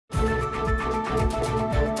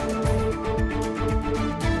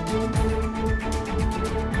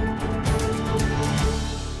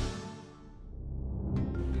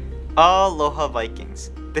Aloha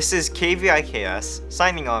Vikings! This is KVIKS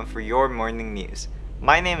signing on for your morning news.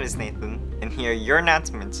 My name is Nathan, and here are your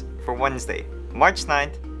announcements for Wednesday, March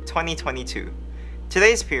 9th, 2022.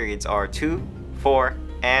 Today's periods are 2, 4,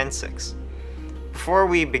 and 6. Before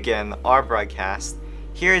we begin our broadcast,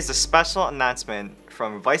 here is a special announcement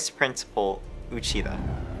from Vice Principal Uchida.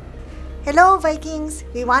 Hello Vikings!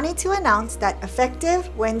 We wanted to announce that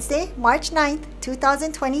effective Wednesday, March 9th,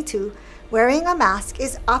 2022, wearing a mask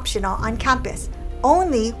is optional on campus,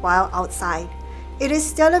 only while outside. It is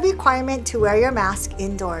still a requirement to wear your mask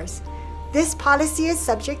indoors. This policy is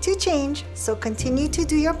subject to change, so continue to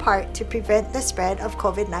do your part to prevent the spread of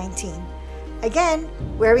COVID-19. Again,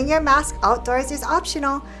 wearing your mask outdoors is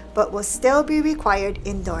optional, but will still be required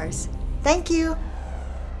indoors. Thank you!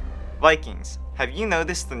 Vikings, have you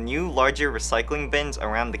noticed the new larger recycling bins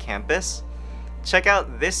around the campus? Check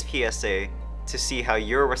out this PSA to see how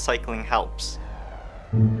your recycling helps.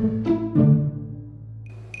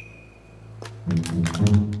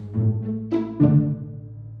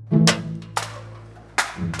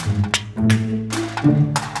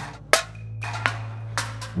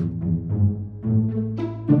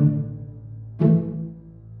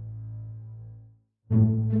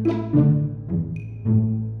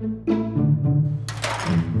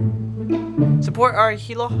 Support our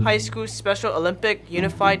Hilo High School Special Olympic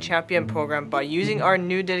Unified Champion Program by using our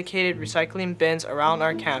new dedicated recycling bins around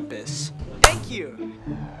our campus. Thank you!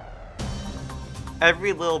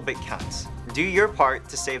 Every little bit counts. Do your part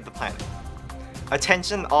to save the planet.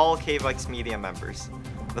 Attention all KVIKS media members.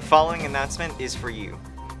 The following announcement is for you.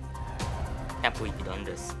 Can't believe you've done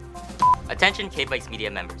this. Attention KVIKS media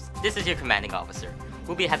members. This is your commanding officer.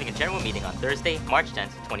 We'll be having a general meeting on Thursday, March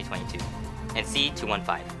 10th, 2022. And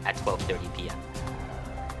C215 at 12:30 p.m.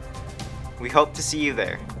 We hope to see you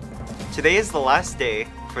there. Today is the last day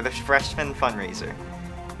for the freshman fundraiser.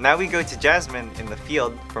 Now we go to Jasmine in the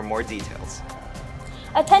field for more details.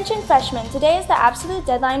 Attention freshmen, today is the absolute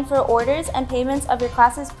deadline for orders and payments of your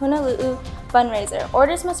class's Honolulu fundraiser.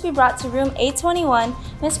 Orders must be brought to room 821,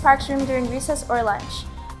 Ms. Park's room during recess or lunch.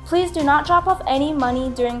 Please do not drop off any money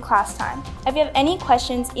during class time. If you have any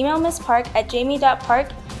questions, email Ms. Park at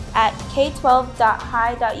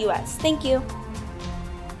jamie.park@k12.hi.us. Thank you.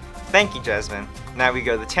 Thank you, Jasmine. Now we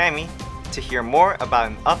go to Tammy to hear more about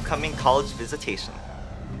an upcoming college visitation.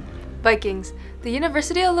 Vikings, the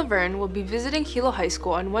University of Laverne will be visiting Hilo High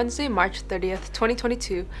School on Wednesday, March 30th,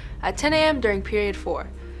 2022 at 10 a.m. during period 4.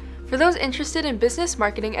 For those interested in business,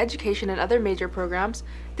 marketing, education, and other major programs,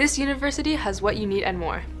 this university has what you need and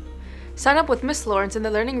more. Sign up with Miss Lawrence in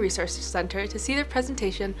the Learning Resources Center to see their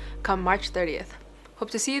presentation come March 30th.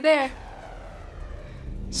 Hope to see you there!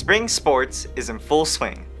 Spring sports is in full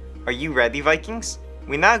swing. Are you ready, Vikings?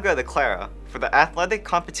 We now go to Clara for the athletic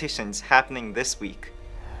competitions happening this week.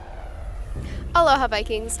 Aloha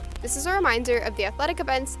Vikings! This is a reminder of the athletic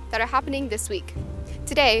events that are happening this week.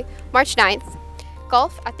 Today, March 9th,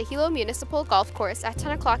 golf at the Hilo Municipal Golf Course at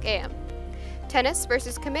 10 o'clock a.m. Tennis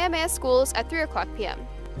versus Kamehameha Schools at 3 o'clock p.m.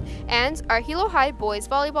 And our Hilo High boys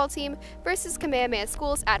volleyball team versus Kamehameha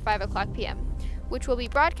Schools at 5 o'clock p.m., which will be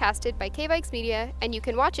broadcasted by KVIKS Media, and you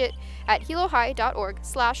can watch it at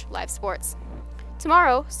hilohigh.org/livesports.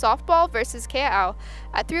 Tomorrow, softball versus Kea'au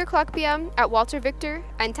at 3 o'clock p.m. at Walter Victor,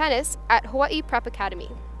 and tennis at Hawaii Prep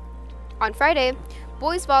Academy. On Friday,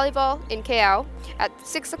 boys volleyball in Kea'au at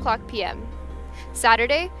 6 o'clock p.m.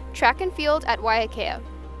 Saturday, track and field at Waiakea.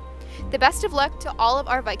 The best of luck to all of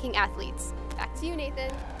our Viking athletes. Back to you,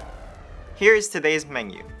 Nathan. Here is today's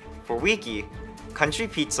menu. For Wiki, country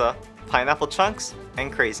pizza, pineapple chunks,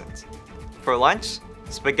 and craisins. For lunch,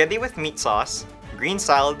 spaghetti with meat sauce, green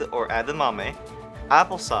salad or edamame,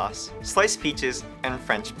 applesauce, sliced peaches, and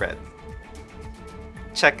French bread.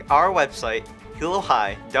 Check our website,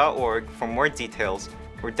 hilohigh.org for more details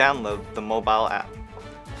or download the mobile app.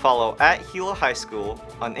 Follow at Hilo High School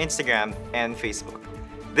on Instagram and Facebook.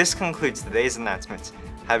 This concludes today's announcements.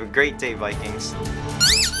 Have a great day, Vikings.